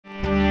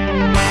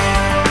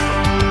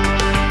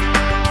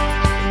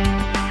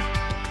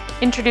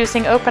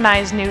Introducing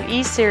OpenEye's new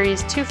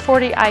E-Series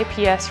 240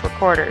 IPS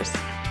recorders.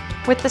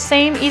 With the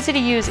same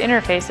easy-to-use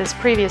interface as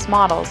previous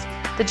models,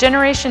 the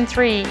Generation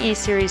 3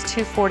 E-Series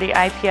 240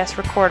 IPS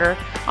recorder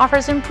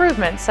offers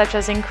improvements such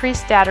as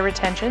increased data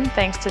retention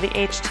thanks to the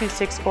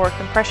H.264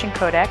 compression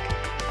codec,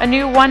 a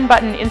new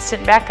one-button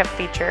instant backup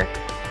feature,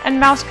 and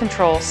mouse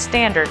control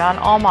standard on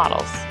all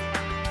models.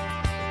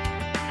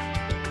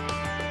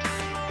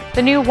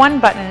 The new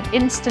one-button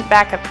instant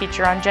backup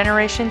feature on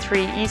Generation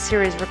 3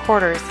 E-Series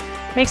recorders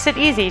makes it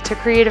easy to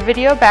create a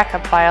video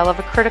backup file of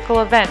a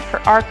critical event for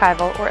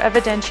archival or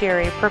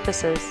evidentiary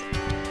purposes.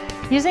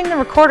 Using the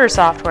recorder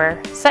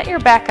software, set your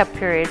backup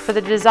period for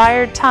the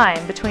desired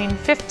time between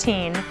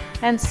 15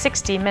 and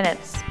 60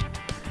 minutes.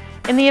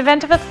 In the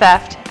event of a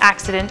theft,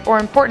 accident, or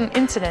important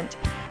incident,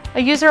 a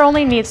user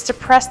only needs to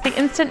press the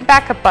instant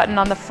backup button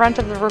on the front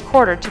of the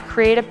recorder to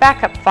create a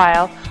backup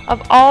file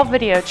of all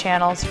video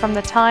channels from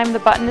the time the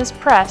button is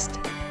pressed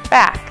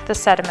back the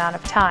set amount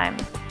of time.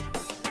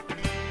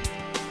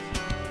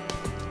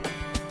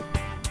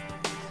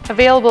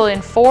 Available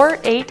in 4,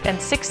 8,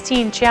 and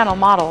 16 channel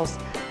models,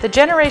 the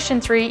Generation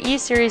 3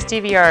 E-Series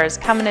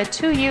DVRs come in a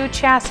 2U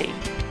chassis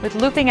with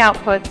looping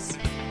outputs,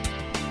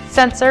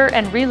 sensor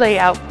and relay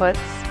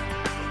outputs,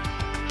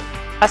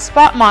 a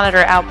spot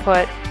monitor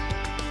output,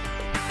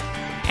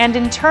 and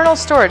internal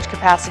storage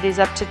capacities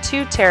up to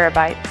 2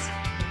 terabytes.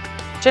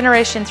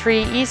 Generation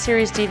 3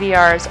 E-Series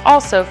DVRs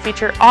also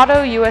feature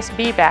auto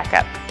USB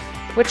backup,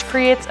 which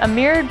creates a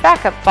mirrored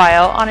backup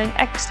file on an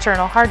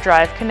external hard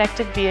drive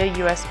connected via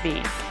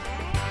USB.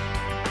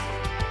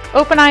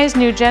 OpenEye's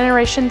new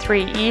Generation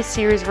 3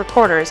 E-Series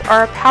recorders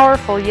are a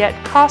powerful yet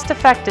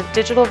cost-effective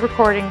digital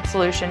recording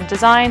solution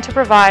designed to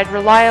provide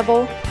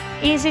reliable,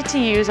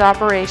 easy-to-use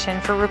operation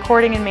for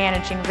recording and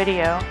managing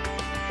video.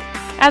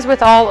 As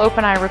with all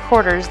OpenEye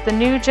recorders, the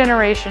new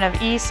generation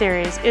of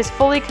E-Series is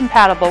fully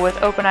compatible with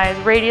OpenEye's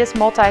Radius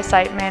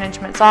multi-site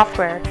management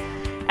software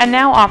and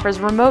now offers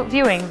remote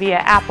viewing via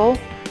Apple,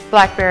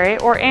 BlackBerry,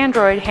 or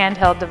Android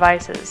handheld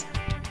devices.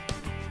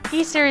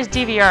 E-Series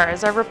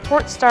DVRs are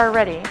Report Star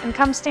ready and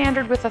come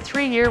standard with a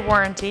 3-year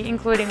warranty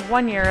including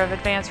 1 year of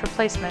advanced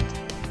replacement.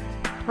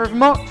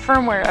 Remote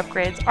firmware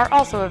upgrades are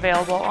also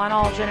available on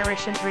all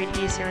Generation 3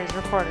 E-Series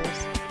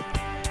recorders.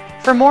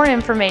 For more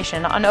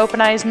information on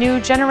OpenEye's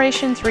new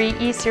Generation 3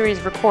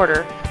 E-Series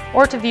recorder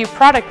or to view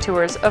product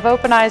tours of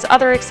OpenEye's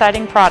other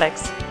exciting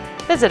products,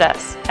 visit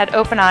us at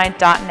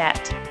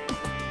openeye.net.